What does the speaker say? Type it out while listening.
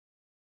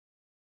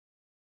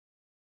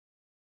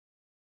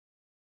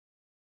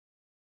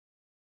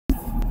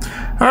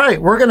All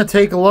right, we're going to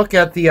take a look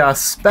at the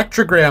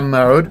spectrogram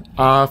mode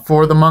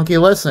for the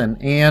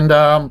MonkeyListen. And,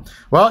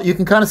 well, you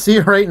can kind of see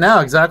it right now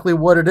exactly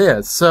what it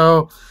is.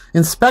 So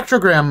in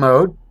spectrogram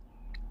mode,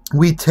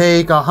 we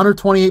take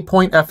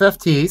 128-point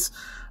FFTs.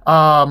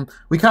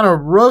 We kind of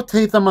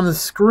rotate them on the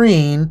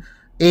screen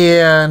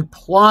and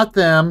plot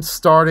them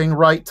starting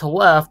right to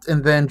left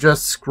and then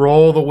just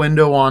scroll the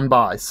window on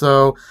by.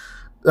 So,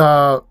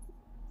 the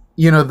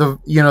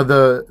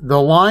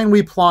line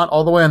we plot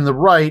all the way on the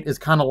right is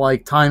kind of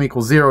like time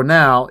equals 0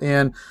 now,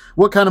 and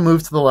what kind of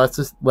moves to the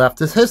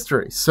left is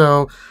history.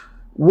 So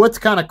what's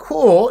kind of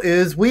cool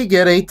is we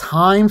get a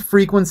time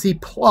frequency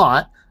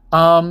plot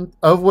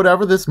of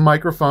whatever this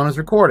microphone is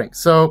recording.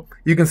 So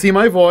you can see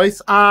my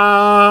voice,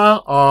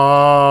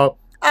 or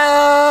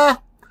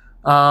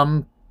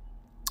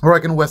I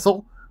can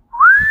whistle.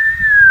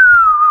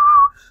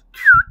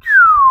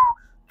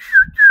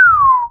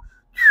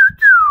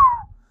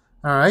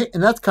 All right,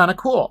 and that's kind of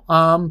cool.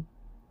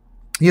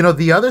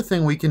 The other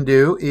thing we can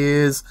do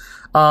is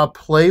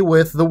play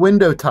with the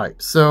window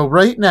type. So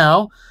right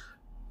now,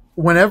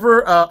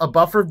 whenever a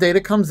buffer of data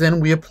comes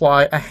in, we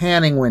apply a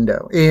Hanning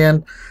window.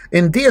 And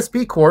in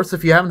DSP course,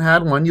 if you haven't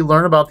had one, you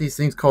learn about these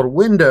things called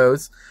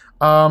windows.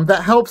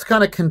 That helps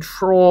kind of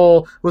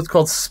control what's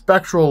called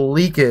spectral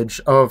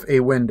leakage of a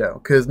window.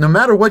 Because no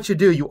matter what you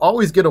do, you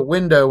always get a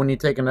window when you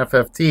take an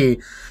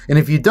FFT. And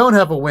if you don't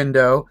have a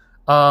window,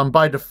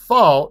 by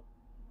default,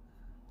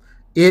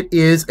 it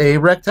is a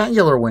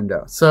rectangular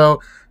window. So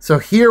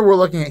here we're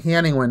looking at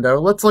Hanning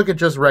window. Let's look at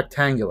just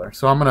rectangular.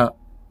 So I'm going to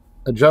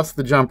adjust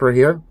the jumper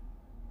here.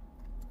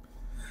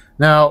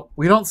 Now,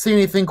 we don't see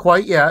anything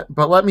quite yet,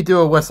 but let me do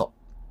a whistle.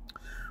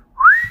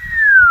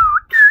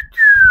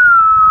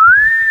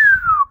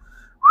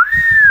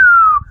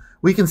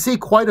 We can see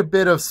quite a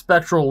bit of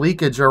spectral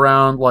leakage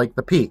around like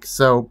the peaks.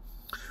 So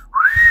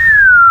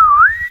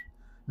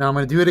now I'm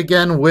going to do it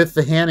again with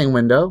the Hanning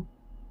window.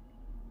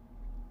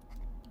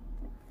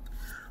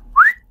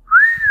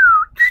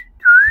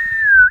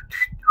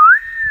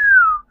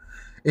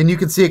 And you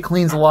can see it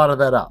cleans a lot of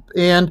that up.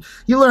 And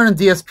you learn in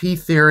DSP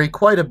theory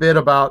quite a bit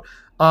about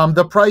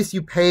the price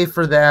you pay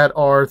for that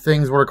are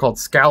things what are called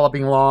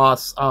scalloping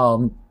loss,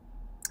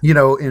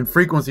 in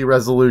frequency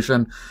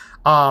resolution,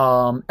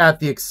 at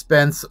the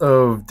expense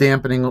of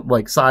dampening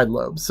like side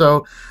lobes.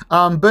 So,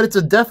 but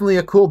it's definitely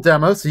a cool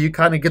demo. So you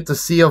kind of get to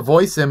see a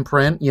voice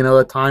imprint,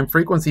 a time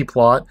frequency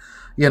plot,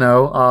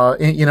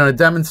 a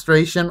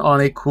demonstration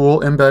on a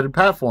cool embedded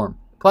platform.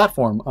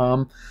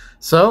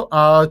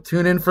 So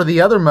tune in for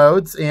the other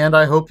modes, and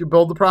I hope you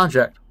build the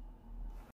project.